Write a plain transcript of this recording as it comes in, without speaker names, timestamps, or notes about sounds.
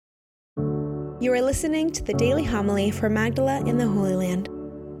You are listening to the Daily Homily for Magdala in the Holy Land.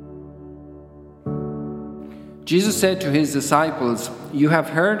 Jesus said to his disciples, "You have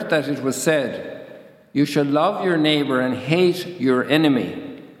heard that it was said, 'You shall love your neighbor and hate your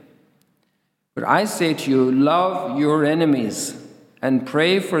enemy.' But I say to you, love your enemies and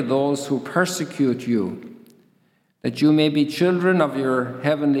pray for those who persecute you, that you may be children of your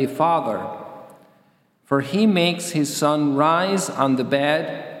heavenly Father. For he makes his sun rise on the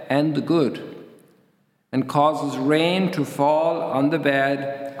bad and the good, and causes rain to fall on the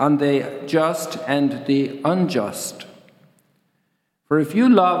bad, on the just and the unjust. For if you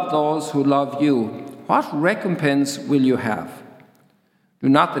love those who love you, what recompense will you have? Do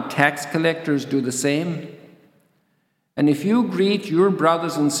not the tax collectors do the same? And if you greet your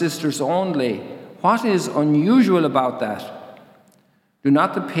brothers and sisters only, what is unusual about that? Do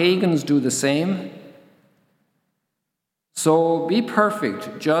not the pagans do the same? So be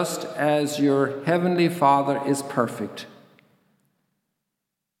perfect, just as your heavenly Father is perfect."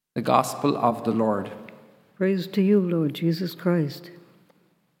 The Gospel of the Lord. Praise to you, Lord Jesus Christ.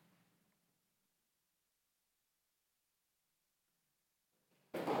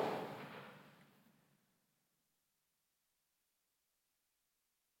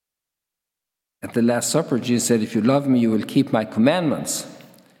 At the Last Supper, Jesus said, "If you love me, you will keep my commandments."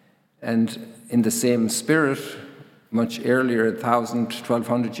 And in the same spirit, much earlier,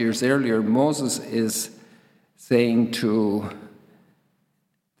 1,200 years earlier, Moses is saying to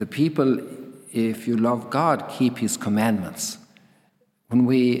the people, if you love God, keep his commandments. When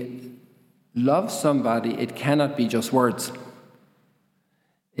we love somebody, it cannot be just words.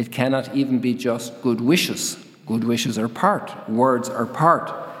 It cannot even be just good wishes. Good wishes are part, words are part,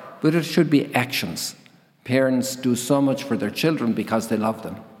 but it should be actions. Parents do so much for their children because they love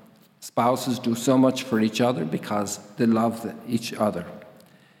them. Spouses do so much for each other because they love each other.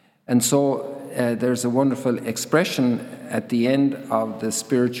 And so there's a wonderful expression at the end of the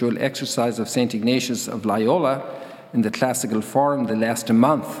spiritual exercise of St. Ignatius of Loyola in the classical form that lasts a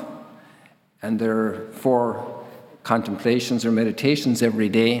month. And there are 4 contemplations or meditations every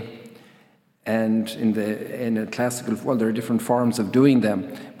day. And in a classical, well, there are different forms of doing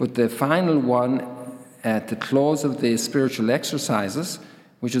them. But the final one, at the close of the spiritual exercises,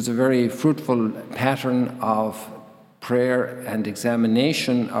 which is a very fruitful pattern of prayer and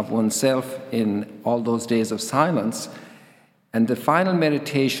examination of oneself in all those days of silence. And the final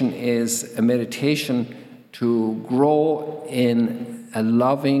meditation is a meditation to grow in a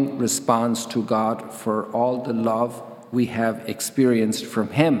loving response to God for all the love we have experienced from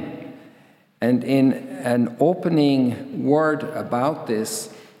him. And in an opening word about this,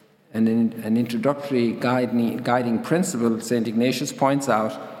 and in an introductory guiding principle, St. Ignatius points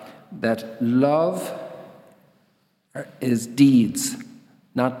out that love is deeds,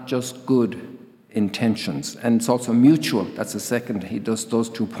 not just good intentions. And it's also mutual. That's the second. He does those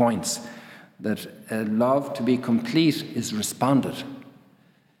 2 points. That love, to be complete, is responded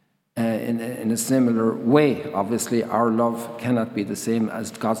in a similar way. Obviously, our love cannot be the same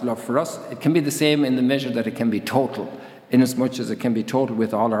as God's love for us. It can be the same in the measure that it can be total, inasmuch as it can be total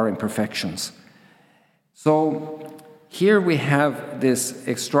with all our imperfections. So here we have this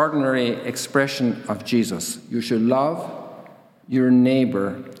extraordinary expression of Jesus. You should love your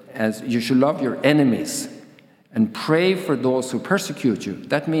neighbor as you should love your enemies and pray for those who persecute you.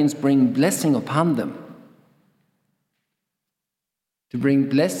 That means bring blessing upon them. To bring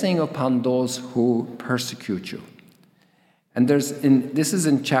blessing upon those who persecute you. And this is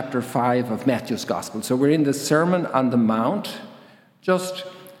in chapter 5 of Matthew's Gospel. So we're in the Sermon on the Mount, just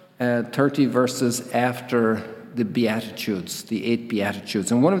 30 verses after the Beatitudes, the 8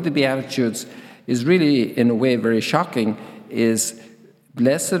 Beatitudes. And one of the Beatitudes is really, in a way, very shocking, is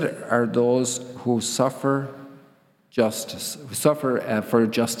blessed are those who suffer for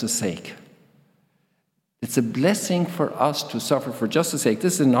justice sake. It's a blessing for us to suffer for justice sake.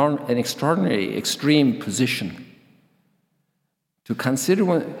 This is an extraordinary, extreme position. To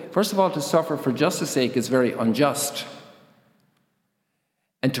consider, first of all, to suffer for justice sake is very unjust.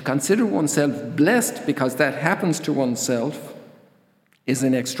 And to consider oneself blessed because that happens to oneself is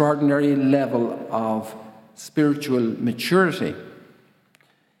an extraordinary level of spiritual maturity.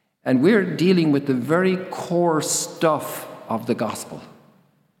 And we're dealing with the very core stuff of the gospel.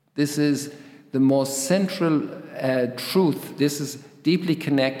 This is the most central truth. This is deeply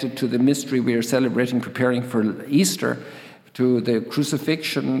connected to the mystery we are celebrating, preparing for Easter, to the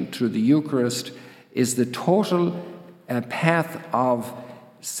crucifixion, to the Eucharist, is the total path of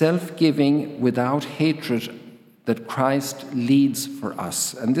self-giving without hatred that Christ leads for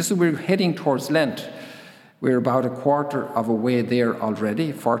us. And this is, we're heading towards Lent. We're about a quarter of a way there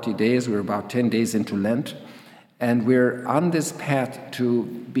already, 40 days. We're about 10 days into Lent. And we're on this path to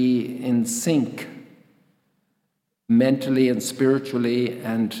be in sync mentally and spiritually,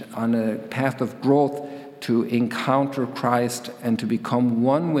 and on a path of growth to encounter Christ and to become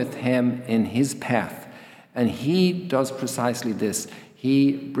one with him in his path. And he does precisely this.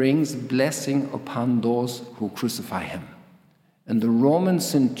 He brings blessing upon those who crucify him. And the Roman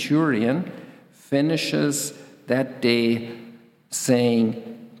centurion finishes that day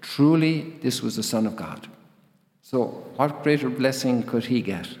saying, truly, this was the Son of God. So what greater blessing could he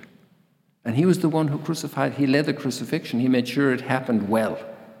get? And he was the one who crucified. He led the crucifixion. He made sure it happened well.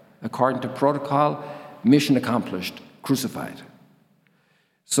 According to protocol, mission accomplished, crucified.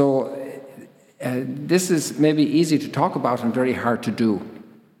 So this is maybe easy to talk about and very hard to do.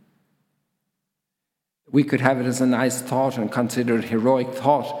 We could have it as a nice thought and consider it heroic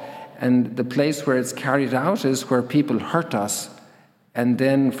thought. And the place where it's carried out is where people hurt us. And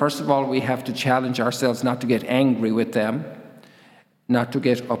then, first of all, we have to challenge ourselves not to get angry with them, not to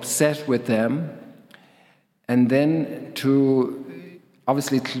get upset with them, and then to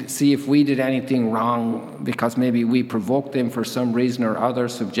obviously see if we did anything wrong because maybe we provoked them for some reason or other,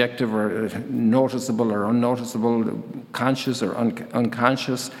 subjective or noticeable or unnoticeable, conscious or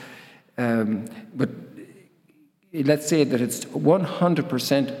unconscious. But let's say that it's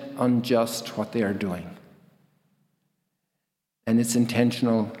 100% unjust what they are doing. And it's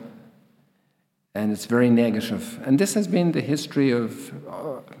intentional, and it's very negative. And this has been the history of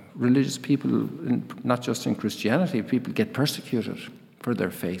religious people, not just in Christianity. People get persecuted for their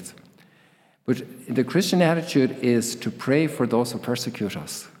faith. But the Christian attitude is to pray for those who persecute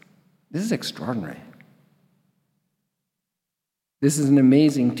us. This is extraordinary. This is an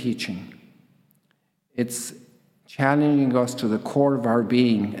amazing teaching. It's challenging us to the core of our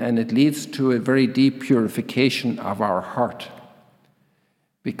being, and it leads to a very deep purification of our heart.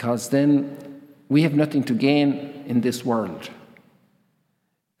 Because then we have nothing to gain in this world.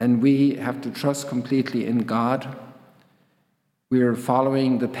 And we have to trust completely in God. We are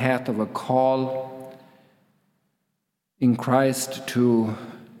following the path of a call in Christ to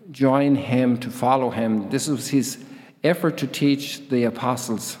join him, to follow him. This was his effort to teach the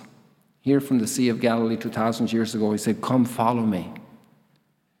apostles here from the Sea of Galilee 2,000 years ago. He said, come follow me.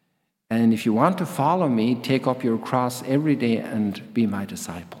 And if you want to follow me, take up your cross every day and be my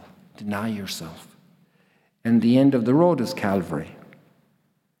disciple. Deny yourself. And the end of the road is Calvary.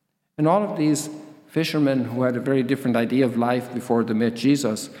 And all of these fishermen who had a very different idea of life before they met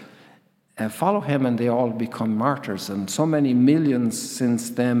Jesus follow him, and they all become martyrs. And so many millions since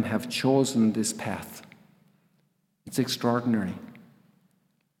them have chosen this path. It's extraordinary.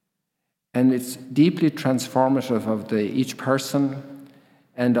 And it's deeply transformative of each person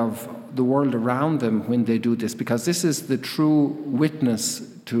and of the world around them when they do this, because this is the true witness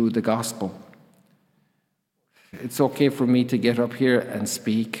to the gospel. It's okay for me to get up here and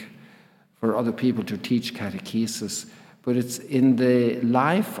speak, for other people to teach catechesis, but it's in the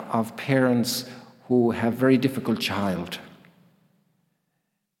life of parents who have very difficult child,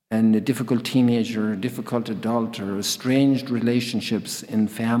 and a difficult teenager, a difficult adult, or estranged relationships in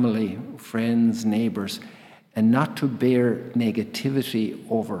family, friends, neighbors, and not to bear negativity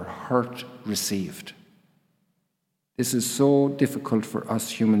over hurt received. This is so difficult for us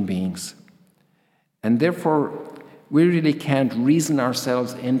human beings. And therefore, we really can't reason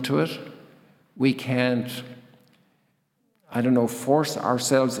ourselves into it. We can't, force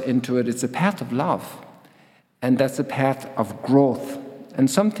ourselves into it. It's a path of love. And that's a path of growth.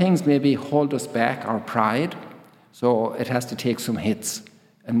 And some things maybe hold us back, our pride. So it has to take some hits.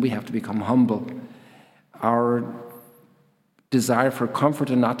 And we have to become humble. Our desire for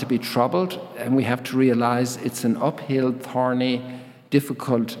comfort and not to be troubled, and we have to realize it's an uphill, thorny,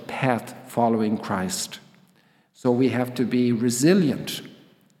 difficult path following Christ. So we have to be resilient.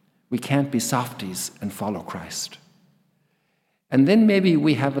 We can't be softies and follow Christ. And then maybe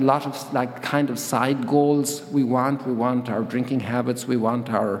we have a lot of side goals we want. We want our drinking habits. We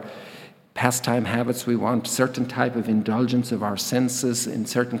want our pastime habits. We want certain type of indulgence of our senses in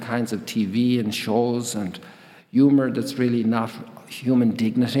certain kinds of TV and shows and humor that's really not human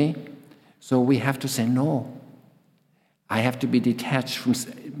dignity. So we have to say no. I have to be detached from,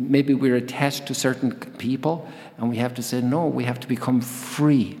 maybe we're attached to certain people, and we have to say no. We have to become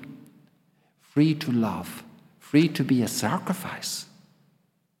free to love, free to be a sacrifice.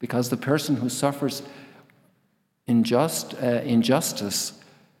 Because the person who suffers injustice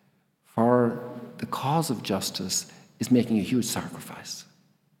for the cause of justice is making a huge sacrifice.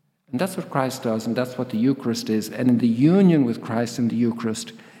 And that's what Christ does, and that's what the Eucharist is. And in the union with Christ in the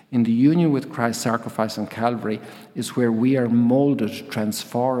Eucharist, In the union with Christ's sacrifice on Calvary is where we are molded,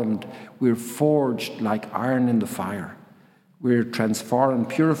 transformed. We're forged like iron in the fire. We're transformed,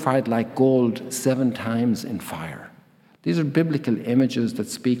 purified like gold 7 times in fire. These are biblical images that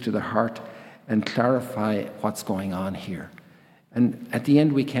speak to the heart and clarify what's going on here. And at the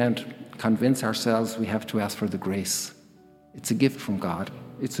end, we can't convince ourselves. We have to ask for the grace. It's a gift from God.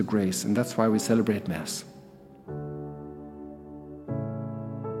 It's a grace, and that's why we celebrate Mass.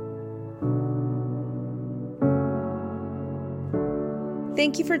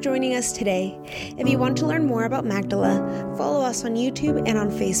 Thank you for joining us today. If you want to learn more about Magdala, follow us on YouTube and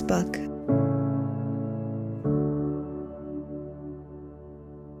on Facebook.